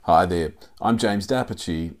Hi there, I'm James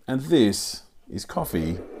Dapperchi, and this is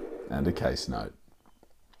Coffee and a Case Note.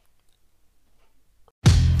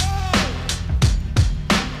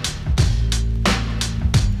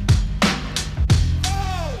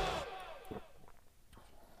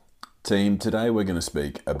 Team, today we're going to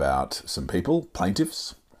speak about some people,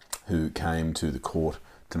 plaintiffs, who came to the court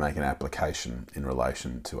to make an application in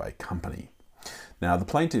relation to a company. Now, the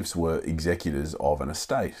plaintiffs were executors of an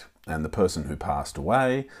estate, and the person who passed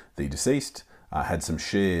away, the deceased, had some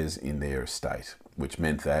shares in their estate, which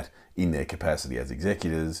meant that in their capacity as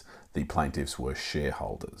executors, the plaintiffs were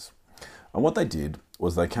shareholders. And what they did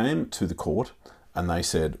was they came to the court and they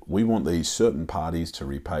said, we want these certain parties to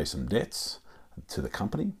repay some debts to the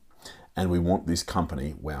company, and we want this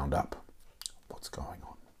company wound up. What's going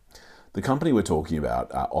on? The company we're talking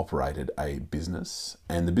about operated a business,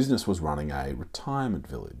 and the business was running a retirement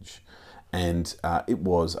village. And it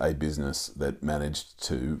was a business that managed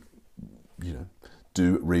to,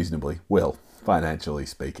 do reasonably well, financially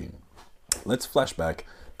speaking. Let's flash back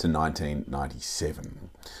to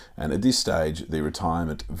 1997. And at this stage, the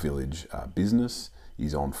retirement village business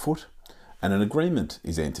is on foot, and an agreement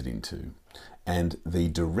is entered into. And the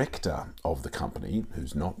director of the company,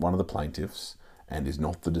 who's not one of the plaintiffs and is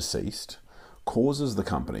not the deceased, causes the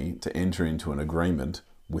company to enter into an agreement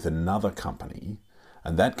with another company,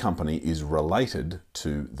 and that company is related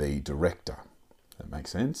to the director. That makes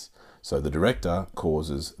sense? So the director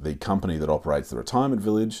causes the company that operates the retirement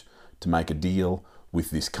village to make a deal with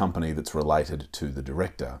this company that's related to the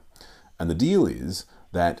director. And the deal is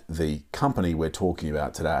that the company we're talking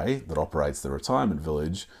about today that operates the retirement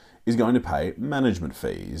village is going to pay management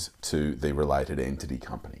fees to the related entity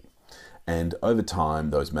company. And over time,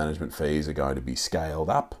 those management fees are going to be scaled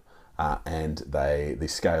up, and the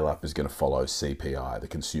scale up is going to follow CPI, the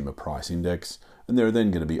Consumer Price Index, and there are then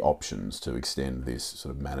going to be options to extend this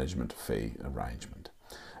sort of management fee arrangement.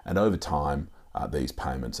 And over time, these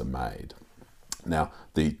payments are made. Now,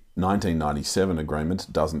 the 1997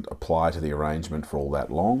 agreement doesn't apply to the arrangement for all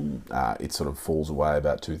that long. It sort of falls away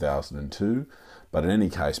about 2002, but in any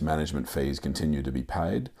case, management fees continue to be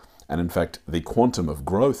paid. And in fact, the quantum of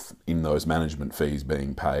growth in those management fees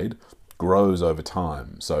being paid grows over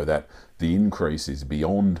time, so that the increase is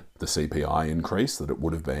beyond the CPI increase that it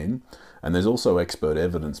would have been. And there's also expert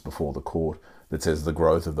evidence before the court that says the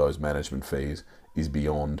growth of those management fees is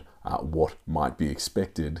beyond what might be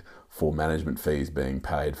expected for management fees being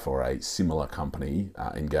paid for a similar company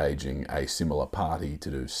engaging a similar party to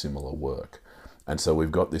do similar work. And so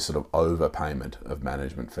we've got this sort of overpayment of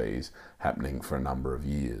management fees happening for a number of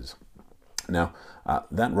years. Now,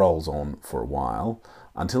 that rolls on for a while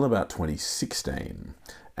until about 2016.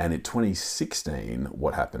 And in 2016,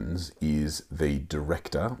 what happens is the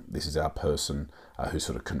director, this is our person who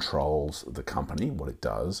sort of controls the company, what it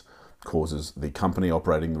does, causes the company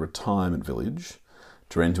operating the retirement village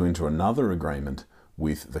to enter into another agreement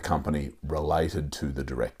with the company related to the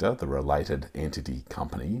director, the related entity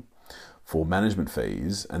company, for management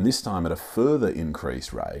fees, and this time at a further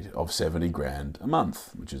increased rate of 70 grand a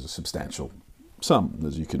month, which is a substantial sum,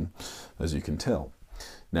 as you can tell.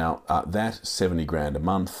 Now, that 70 grand a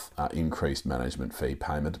month increased management fee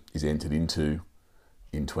payment is entered into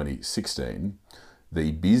in 2016.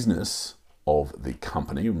 The business of the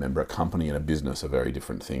company, remember, a company and a business are very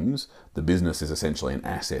different things. The business is essentially an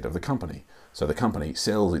asset of the company. So the company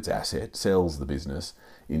sells its asset, sells the business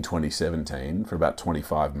in 2017 for about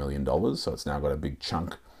 $25 million. So it's now got a big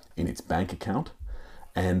chunk in its bank account.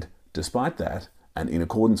 And despite that, and in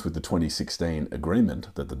accordance with the 2016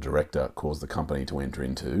 agreement that the director caused the company to enter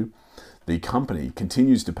into, the company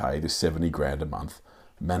continues to pay this 70 grand a month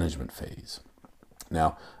management fees.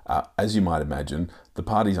 Now, as you might imagine, the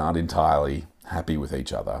parties aren't entirely happy with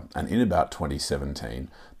each other, and in about 2017,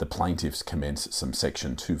 the plaintiffs commence some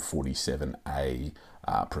Section 247A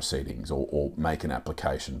proceedings, or make an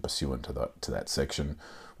application pursuant to that section,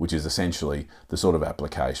 which is essentially the sort of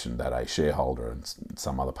application that a shareholder and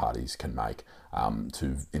some other parties can make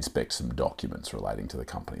to inspect some documents relating to the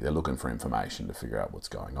company. They're looking for information to figure out what's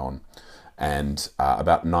going on. And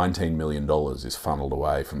about $19 million is funneled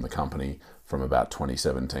away from the company from about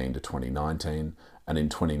 2017 to 2019. And in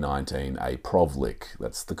 2019, a ProvLiq,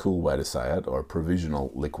 that's the cool way to say it, or a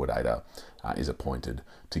provisional liquidator, is appointed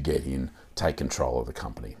to get in, take control of the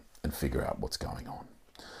company and figure out what's going on.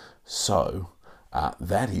 So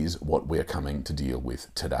that is what we're coming to deal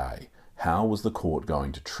with today. How was the court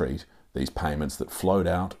going to treat these payments that flowed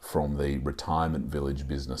out from the retirement village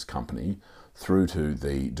business company through to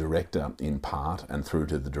the director in part and through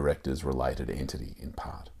to the director's related entity in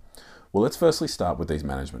part? Well, let's firstly start with these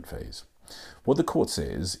management fees. What the court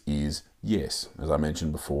says is, yes, as I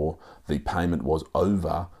mentioned before, the payment was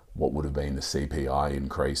over what would have been the CPI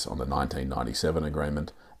increase on the 1997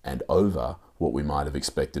 agreement and over what we might have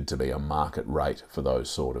expected to be a market rate for those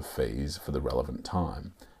sort of fees for the relevant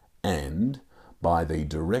time. And by the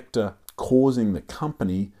director causing the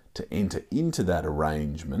company to enter into that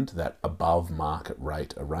arrangement, that above market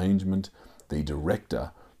rate arrangement, the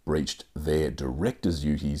director breached their director's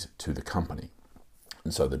duties to the company.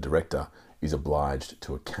 And so the director is obliged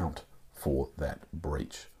to account for that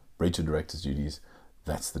breach. Breach of director's duties,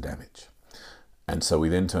 that's the damage. And so we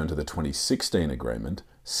then turn to the 2016 agreement.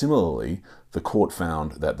 Similarly, the court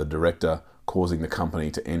found that the director causing the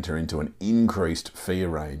company to enter into an increased fee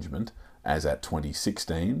arrangement, as at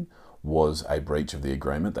 2016, was a breach of the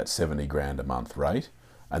agreement, that 70 grand a month rate.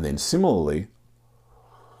 And then similarly,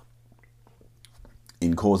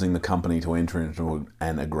 in causing the company to enter into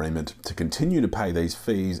an agreement to continue to pay these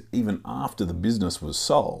fees even after the business was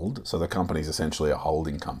sold, so the company is essentially a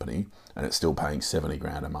holding company and it's still paying 70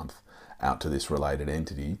 grand a month out to this related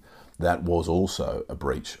entity, that was also a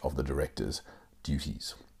breach of the director's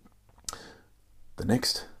duties. The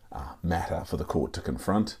next matter for the court to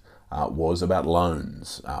confront was about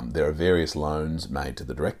loans. There are various loans made to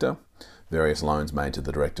the director, various loans made to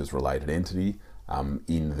the director's related entity,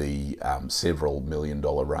 in the several $1 million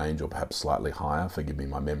range, or perhaps slightly higher. Forgive me,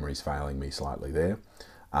 my memory's failing me slightly there.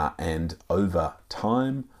 And over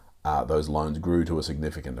time, those loans grew to a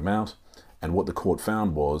significant amount. And what the court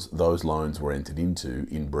found was those loans were entered into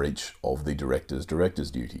in breach of the director's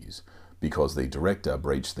duties, because the director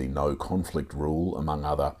breached the no conflict rule, among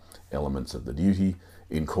other elements of the duty,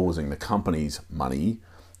 in causing the company's money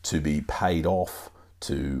to be paid off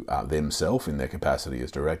to themselves in their capacity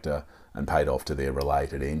as director and paid off to their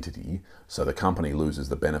related entity. So the company loses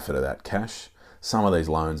the benefit of that cash. Some of these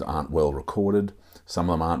loans aren't well recorded. Some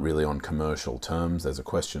of them aren't really on commercial terms. There's a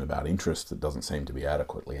question about interest that doesn't seem to be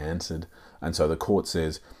adequately answered. And so the court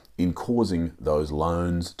says, in causing those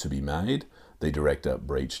loans to be made, the director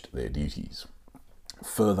breached their duties.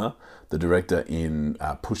 Further, the director, in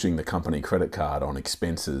pushing the company credit card on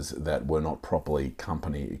expenses that were not properly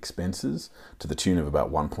company expenses to the tune of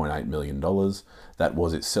about $1.8 million, that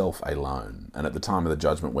was itself a loan. And at the time of the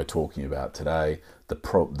judgment we're talking about today, the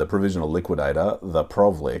provisional liquidator, the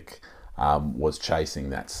Provlic, was chasing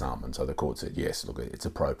that sum. And so the court said, yes, look, it's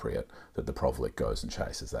appropriate that the Provlic goes and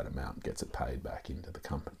chases that amount and gets it paid back into the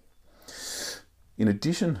company. In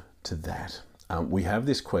addition to that, we have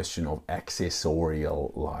this question of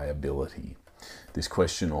accessorial liability, this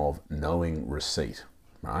question of knowing receipt,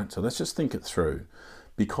 right? So let's just think it through,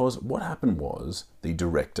 because what happened was the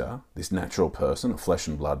director, this natural person, a flesh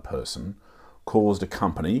and blood person, caused a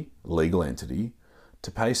company, legal entity,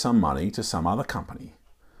 to pay some money to some other company.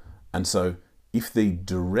 And so if the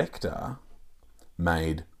director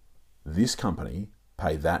made this company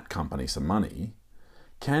pay that company some money,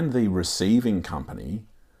 can the receiving company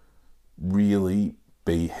really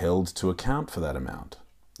be held to account for that amount?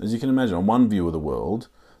 As you can imagine, on one view of the world,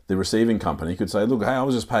 the receiving company could say, look, hey, I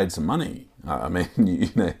was just paid some money. I mean, you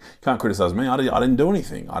can't criticize me. I didn't do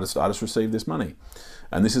anything. I just received this money.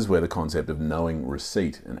 And this is where the concept of knowing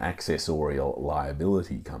receipt and accessorial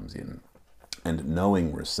liability comes in. And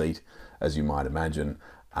knowing receipt, as you might imagine,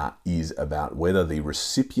 is about whether the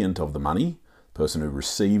recipient of the money, the person who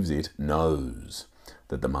receives it, knows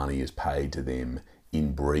that the money is paid to them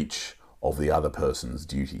in breach of the other person's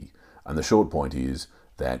duty. And the short point is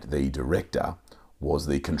that the director was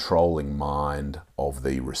the controlling mind of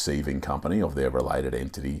the receiving company, of their related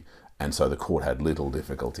entity, and so the court had little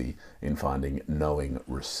difficulty in finding knowing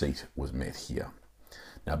receipt was met here.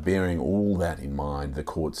 Now, bearing all that in mind, the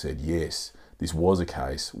court said, yes, this was a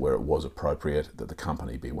case where it was appropriate that the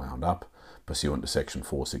company be wound up pursuant to Section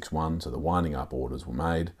 461, so the winding up orders were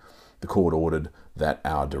made. The court ordered that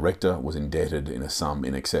our director was indebted in a sum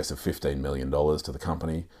in excess of $15 million to the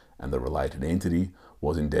company, and the related entity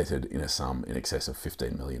was indebted in a sum in excess of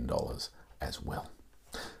 $15 million as well.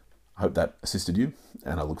 I hope that assisted you,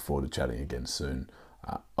 and I look forward to chatting again soon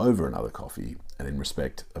over another coffee and in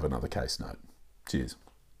respect of another case note. Cheers.